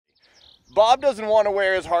Bob doesn't want to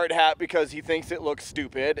wear his hard hat because he thinks it looks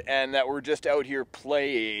stupid and that we're just out here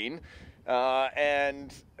playing.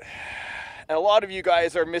 And a lot of you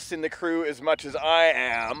guys are missing the crew as much as I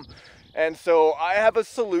am. And so I have a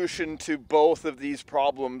solution to both of these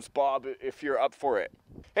problems, Bob, if you're up for it.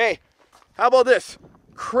 Hey, how about this?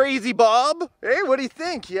 Crazy Bob? Hey, what do you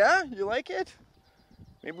think? Yeah? You like it?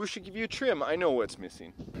 Maybe we should give you a trim. I know what's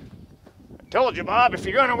missing. I told you, Bob, if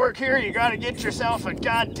you're gonna work here, you gotta get yourself a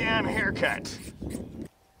goddamn haircut.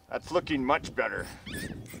 That's looking much better.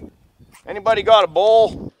 Anybody got a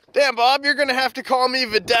bowl? Damn, Bob, you're gonna have to call me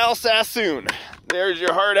Vidal Sassoon. There's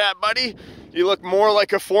your hard hat, buddy. You look more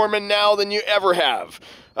like a foreman now than you ever have.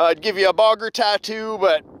 I'd give you a bogger tattoo,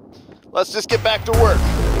 but let's just get back to work.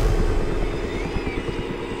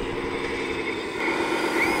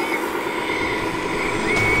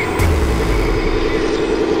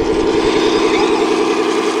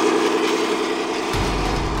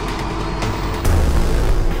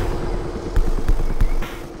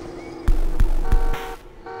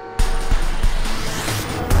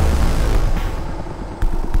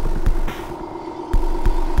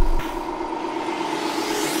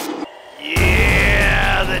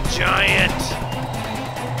 Giant.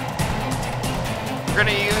 We're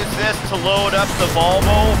gonna use this to load up the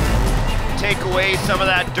Volvo, take away some of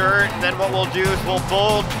that dirt, and then what we'll do is we'll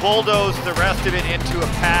bulldoze the rest of it into a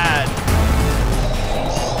pad.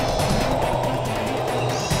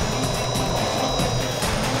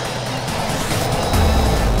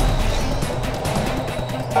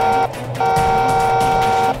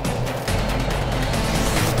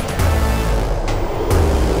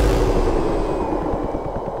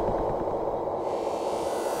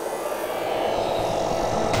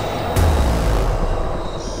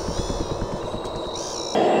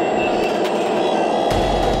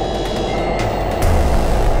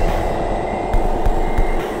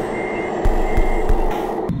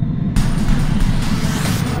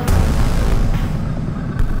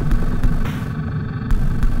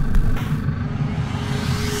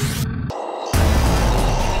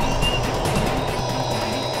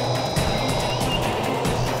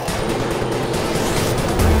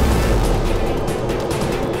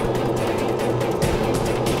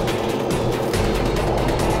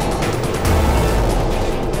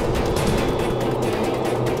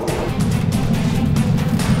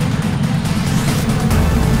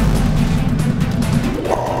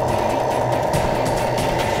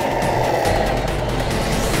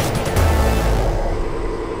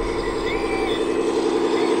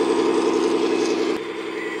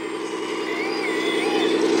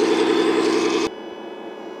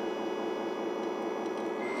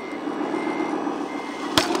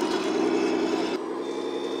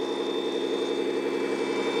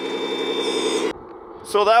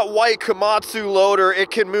 So that white Komatsu loader,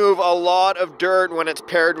 it can move a lot of dirt when it's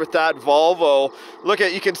paired with that Volvo. Look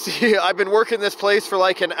at, you can see, I've been working this place for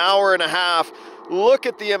like an hour and a half. Look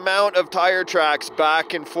at the amount of tire tracks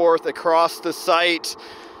back and forth across the site.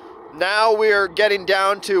 Now we're getting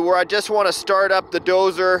down to where I just want to start up the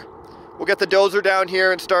dozer. We'll get the dozer down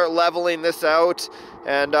here and start leveling this out,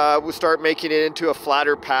 and we'll start making it into a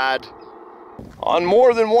flatter pad. On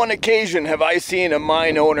more than one occasion have I seen a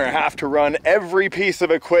mine owner have to run every piece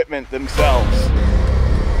of equipment themselves.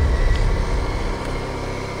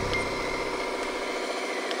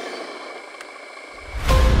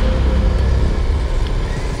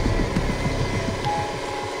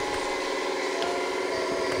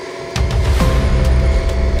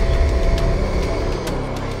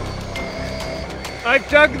 I've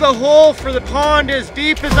dug the hole for the pond as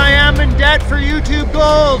deep as I am in debt for YouTube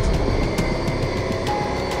Gold.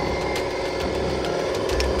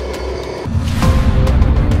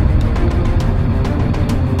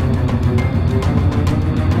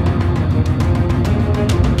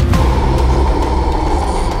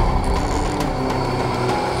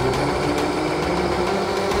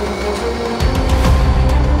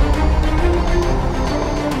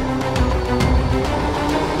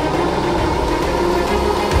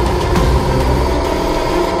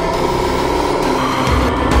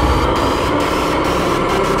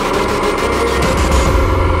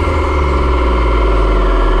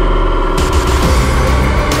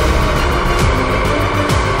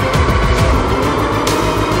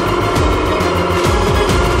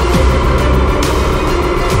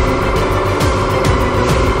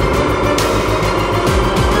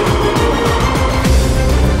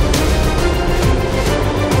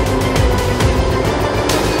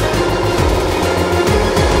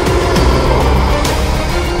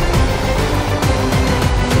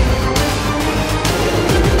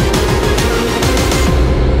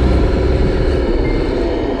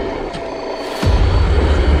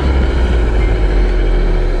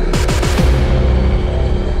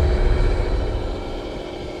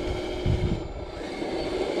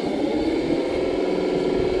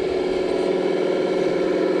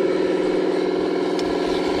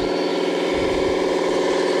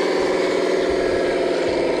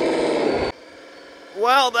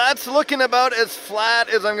 Well, that's looking about as flat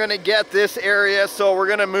as I'm gonna get this area, so we're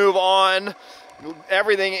gonna move on.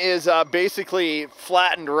 Everything is basically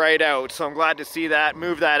flattened right out, so I'm glad to see that.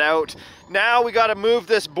 Move that out. Now we got to move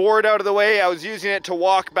this board out of the way. I was using it to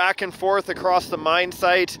walk back and forth across the mine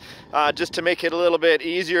site just to make it a little bit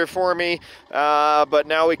easier for me, but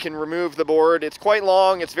now we can remove the board. It's quite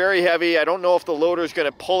long, it's very heavy. I don't know if the loader is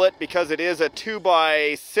going to pull it because it is a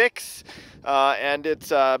 2x6 and it's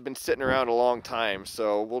been sitting around a long time,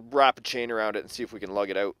 so we'll wrap a chain around it and see if we can lug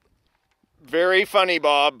it out. Very funny,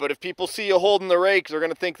 Bob, but if people see you holding the rake, they're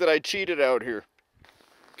going to think that I cheated out here.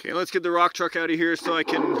 Okay, let's get the rock truck out of here so I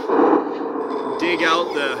can dig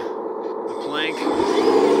out the plank.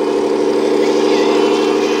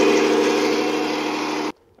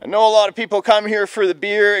 I know a lot of people come here for the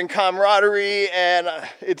beer and camaraderie, and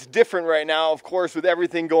it's different right now, of course, with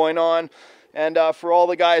everything going on. And for all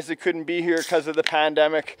the guys that couldn't be here because of the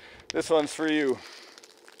pandemic, this one's for you.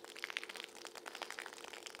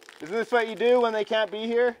 Is this what you do when they can't be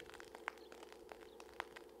here?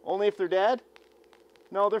 Only if they're dead?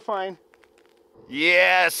 No, they're fine.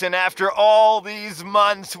 Yes, and after all these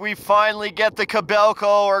months, we finally get the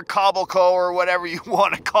KOBELCO or KOBELCO or whatever you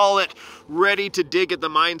want to call it ready to dig at the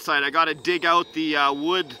mine site. I got to dig out the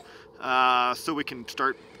wood so we can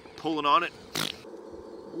start pulling on it.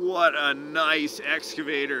 What a nice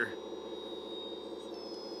excavator.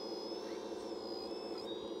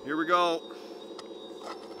 Here we go.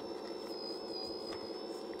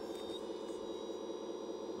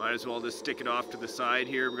 Might as well just stick it off to the side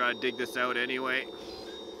here. We gotta dig this out anyway.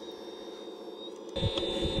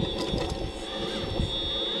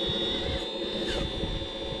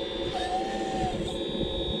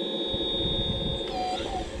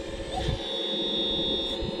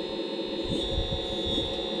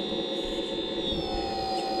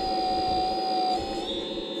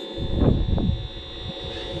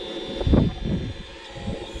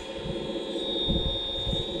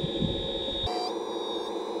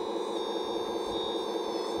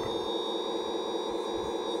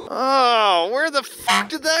 Oh, where the fuck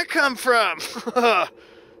did that come from?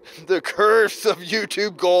 The curse of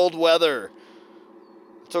YouTube gold weather.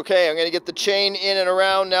 It's okay, I'm gonna get the chain in and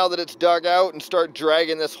around now that it's dug out and start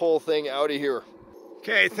dragging this whole thing out of here.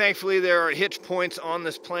 Okay, thankfully there are hitch points on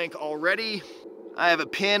this plank already. I have a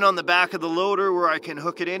pin on the back of the loader where I can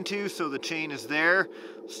hook it into, so the chain is there.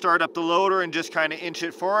 Start up the loader and just kind of inch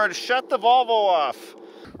it forward. Shut the Volvo off.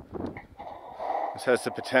 This has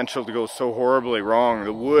the potential to go so horribly wrong.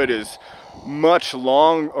 The wood is much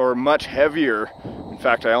heavier. In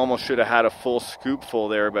fact, I almost should have had a full scoop full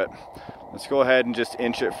there, but let's go ahead and just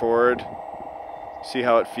inch it forward. See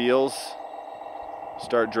how it feels.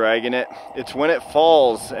 Start dragging it. It's when it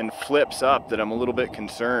falls and flips up that I'm a little bit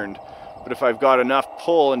concerned. But if I've got enough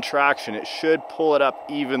pull and traction, it should pull it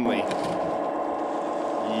up evenly.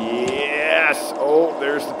 Yes! Oh,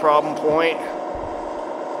 there's the problem point.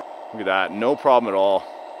 Look at that, no problem at all.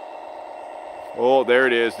 Oh, there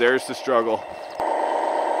it is, there's the struggle.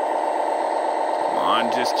 Come on,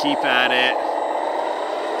 just keep at it.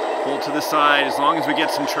 Pull to the side as long as we get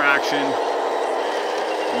some traction.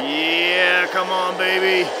 Yeah, come on,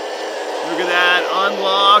 baby. Look at that,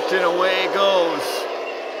 unlocked and away it goes.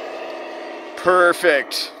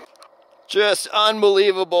 Perfect. Just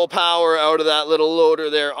unbelievable power out of that little loader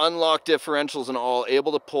there. Unlocked differentials and all,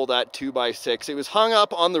 able to pull that 2x6. It was hung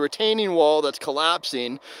up on the retaining wall that's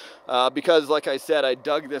collapsing because, like I said, I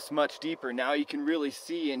dug this much deeper. Now you can really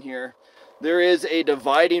see in here, there is a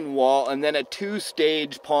dividing wall and then a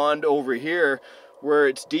two-stage pond over here where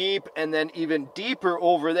it's deep and then even deeper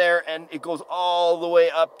over there, and it goes all the way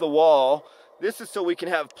up the wall. This is so we can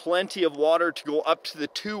have plenty of water to go up to the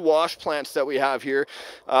two wash plants that we have here.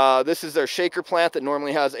 This is our shaker plant that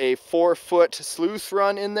normally has a 4-foot sluice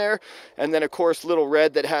run in there. And then of course Little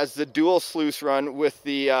Red that has the dual sluice run with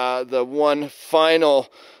the one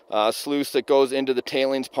final sluice that goes into the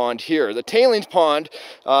tailings pond here. The tailings pond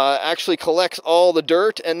actually collects all the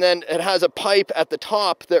dirt, and then it has a pipe at the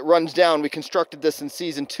top that runs down. We constructed this in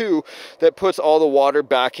season 2 that puts all the water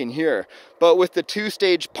back in here. But with the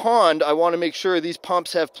two-stage pond, I want to make sure these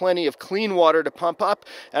pumps have plenty of clean water to pump up,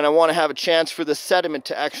 and I want to have a chance for the sediment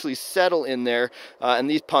to actually settle in there, and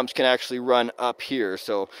these pumps can actually run up here.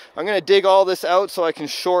 So I'm going to dig all this out so I can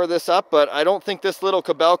shore this up, but I don't think this little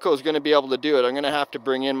KOBELCO is going to be able to do it. I'm going to have to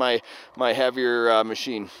bring in my heavier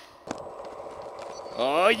machine.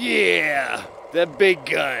 Oh yeah, the big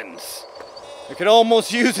guns. I could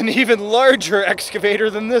almost use an even larger excavator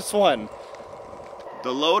than this one.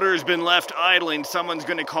 The loader's been left idling. Someone's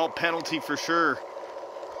gonna call penalty for sure.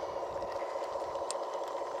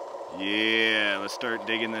 Yeah, let's start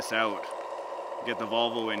digging this out. Get the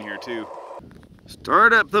Volvo in here too.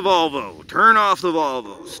 Start up the Volvo, turn off the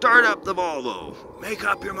Volvo, start up the Volvo, make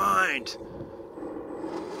up your mind.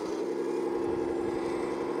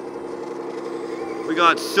 We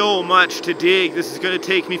got so much to dig, this is gonna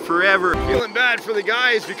take me forever. Feeling bad for the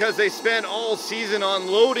guys because they spent all season on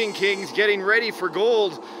loading kings getting ready for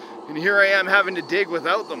gold, and here I am having to dig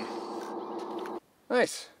without them.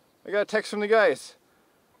 Nice, I got a text from the guys.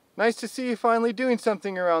 Nice to see you finally doing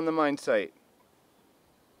something around the mine site.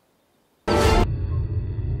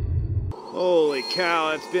 Holy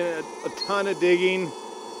cow, it's been a ton of digging,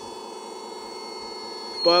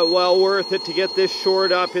 but well worth it to get this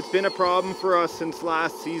shored up. It's been a problem for us since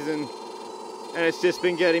last season, and it's just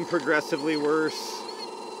been getting progressively worse.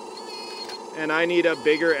 And I need a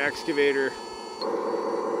bigger excavator.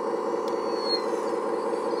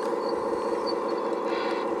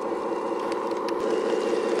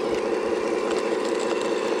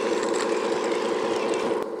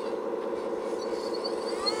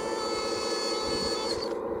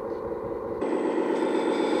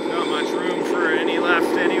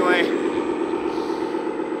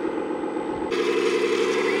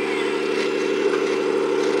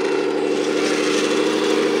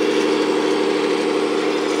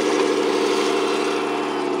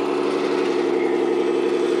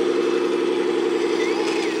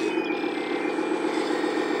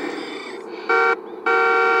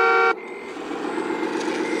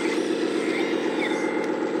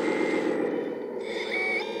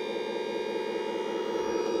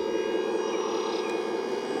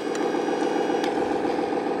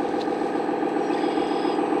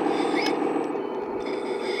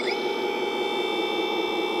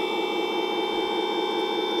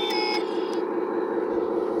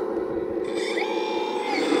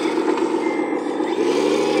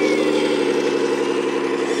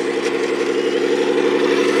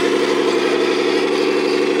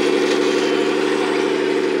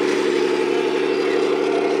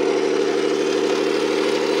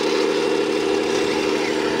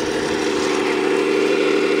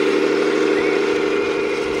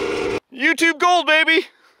 YouTube gold, baby!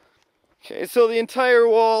 Okay, so the entire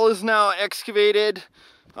wall is now excavated,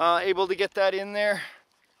 able to get that in there.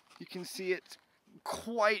 You can see it's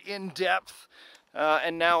quite in depth,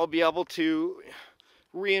 and now I'll be able to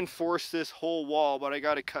reinforce this whole wall, but I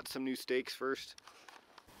gotta cut some new stakes first.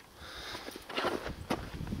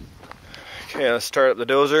 Okay, let's start up the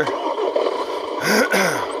dozer.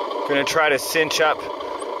 Gonna try to cinch up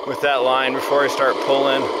with that line before I start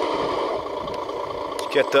pulling.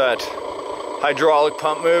 Get that hydraulic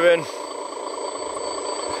pump moving.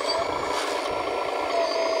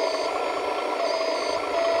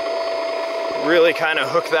 Really kind of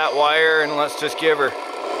hook that wire, and let's just give her.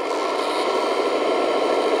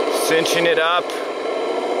 Cinching it up.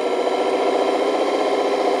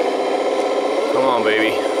 Come on,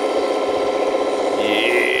 baby.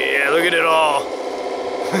 Yeah, look at it all.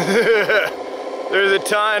 There's a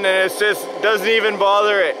ton, and it just doesn't even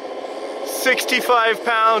bother it. 65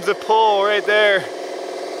 pounds of pull right there.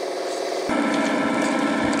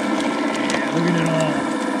 Look at it all.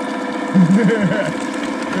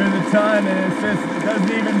 There's a ton, and it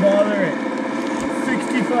doesn't even bother it.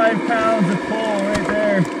 65 pounds of pull right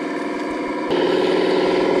there.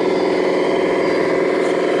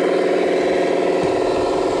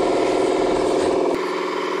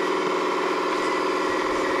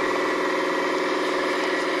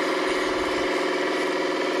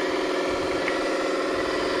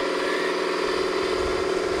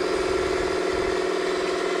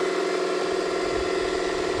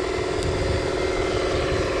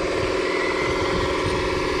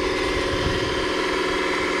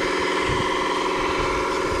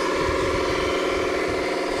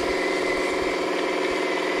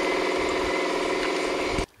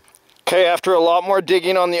 Okay, after a lot more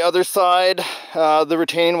digging on the other side, the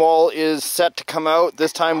retaining wall is set to come out.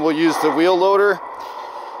 This time we'll use the wheel loader.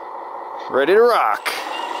 Ready to rock.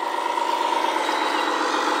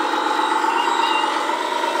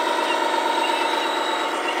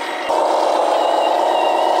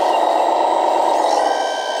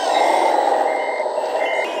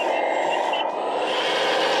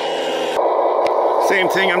 Same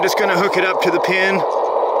thing, I'm just gonna hook it up to the pin.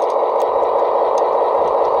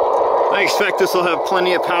 I expect this will have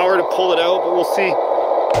plenty of power to pull it out, but we'll see.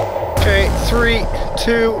 Okay, 3,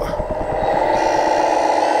 2.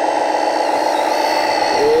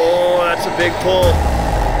 Oh, that's a big pull.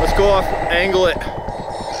 Let's go off, angle it.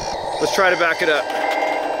 Let's try to back it up.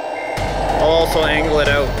 I'll also angle it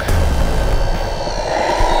out.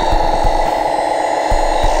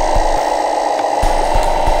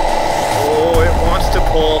 Oh, it wants to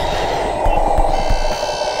pull.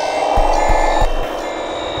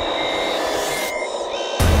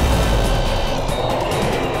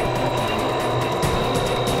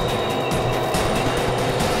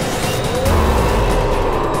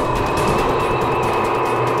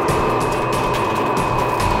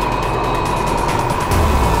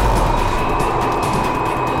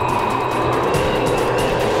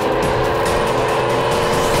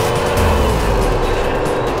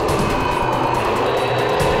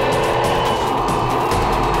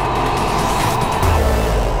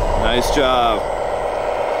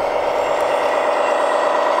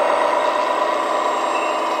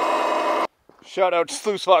 Shout out to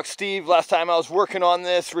Sluicebox Steve. Last time I was working on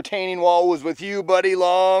this retaining wall was with you, buddy,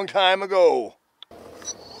 long time ago.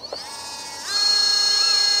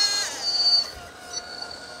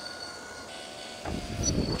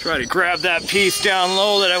 Try to grab that piece down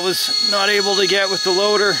low that I was not able to get with the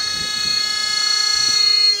loader.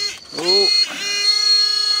 Oh,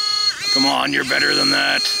 come on, you're better than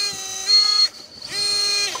that.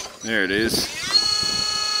 There it is.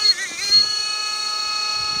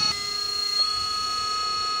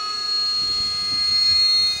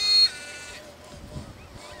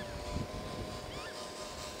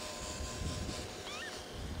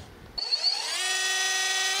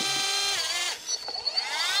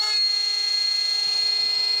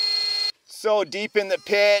 So deep in the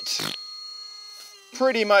pit,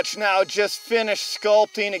 pretty much now just finished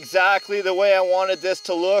sculpting exactly the way I wanted this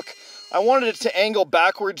to look. I wanted it to angle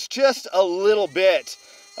backwards just a little bit.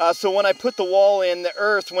 So when I put the wall in, the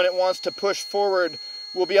earth, when it wants to push forward,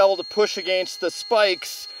 will be able to push against the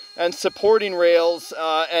spikes and supporting rails,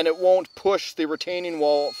 and it won't push the retaining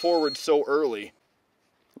wall forward so early.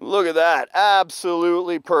 Look at that,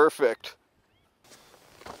 absolutely perfect.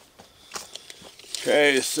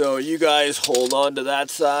 Okay, so you guys hold on to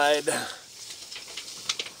that side.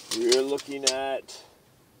 We're looking at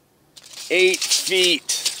 8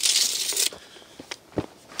 feet.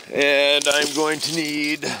 And I'm going to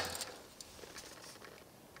need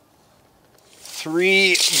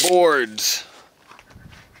 3 boards.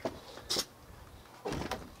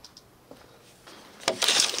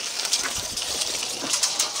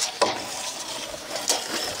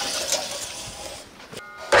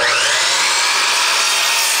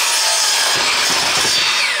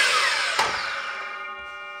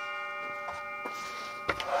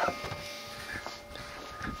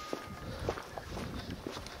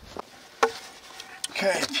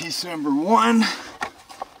 Okay, piece number 1.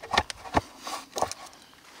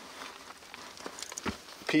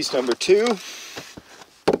 Piece number 2.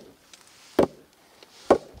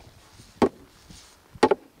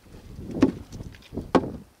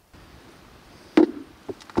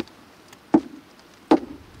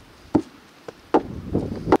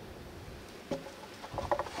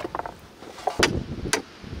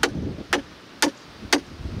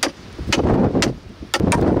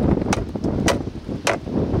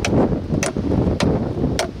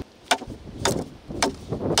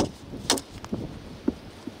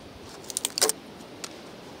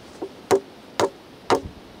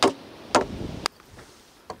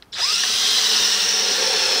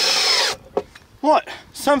 What?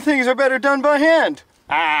 Some things are better done by hand.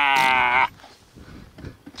 Ah!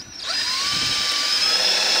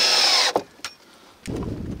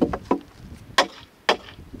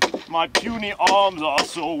 My puny arms are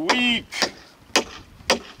so weak.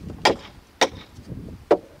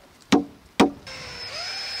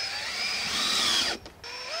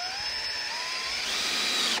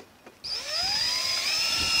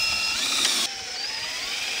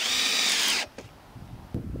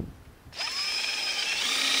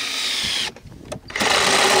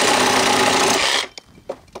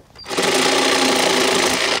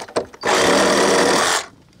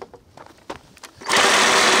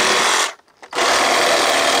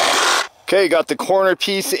 Okay, got the corner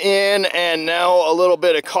piece in, and now a little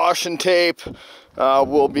bit of caution tape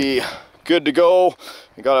will be good to go.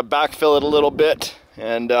 I gotta backfill it a little bit,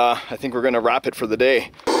 and I think we're gonna wrap it for the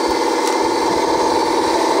day.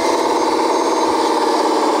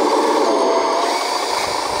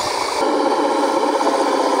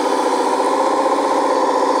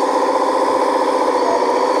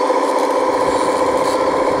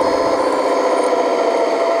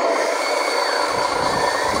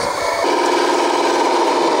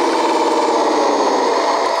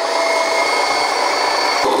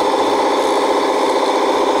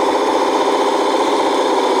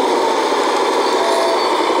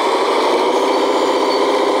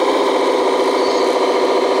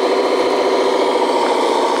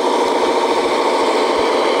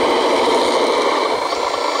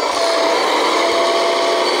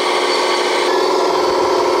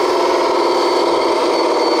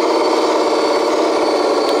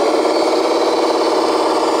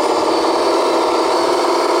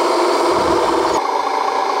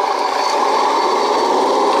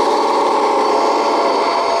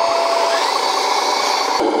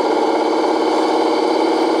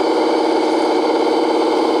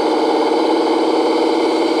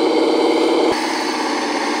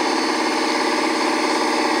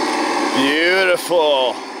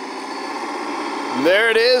 Beautiful. There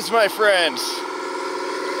it is, my friends.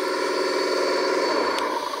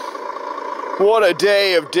 What a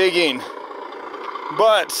day of digging.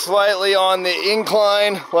 but slightly on the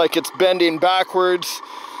incline, like it's bending backwards,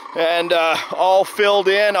 and all filled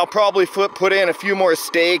in. I'll probably put in a few more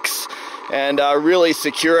stakes and really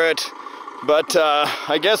secure it. But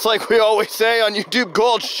I guess, like we always say on YouTube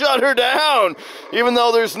Gold, shut her down, even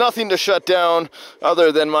though there's nothing to shut down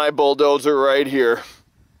other than my bulldozer right here.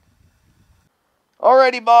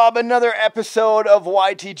 Alrighty, Bob, another episode of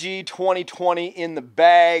YTG 2020 in the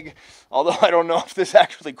bag. Although I don't know if this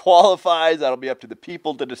actually qualifies, that'll be up to the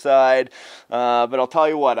people to decide. But I'll tell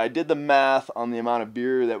you what, I did the math on the amount of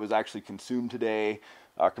beer that was actually consumed today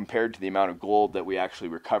compared to the amount of gold that we actually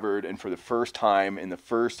recovered. And for the first time in the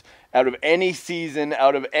first, out of any season,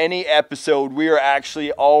 out of any episode, we are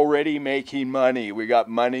actually already making money. We got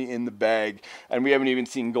money in the bag, and we haven't even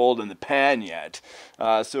seen gold in the pan yet.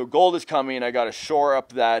 So gold is coming. I got to shore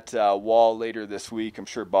up that wall later this week. I'm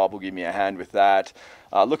sure Bob will give me a hand with that.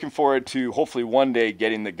 Looking forward to hopefully one day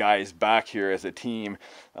getting the guys back here as a team,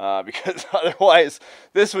 because otherwise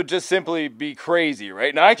this would just simply be crazy,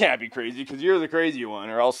 right? Now I can't be crazy because you're the crazy one,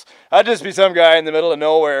 or else I'd just be some guy in the middle of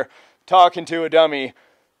nowhere talking to a dummy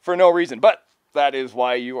for no reason. But that is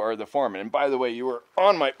why you are the foreman. And by the way, you were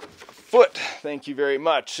on my foot. Thank you very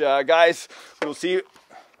much. Guys, we'll see you.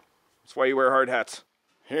 That's why you wear hard hats.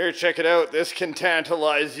 Here, check it out. This can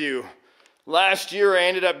tantalize you. Last year, I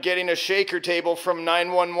ended up getting a shaker table from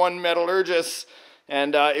 911 Metallurgists,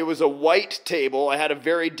 and it was a white table. I had a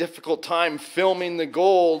very difficult time filming the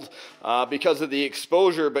gold because of the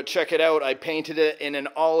exposure, but check it out. I painted it in an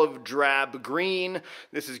olive drab green.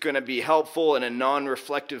 This is going to be helpful in a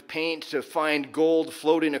non-reflective paint to find gold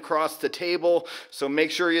floating across the table. So make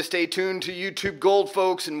sure you stay tuned to YouTube Gold,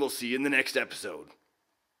 folks, and we'll see you in the next episode.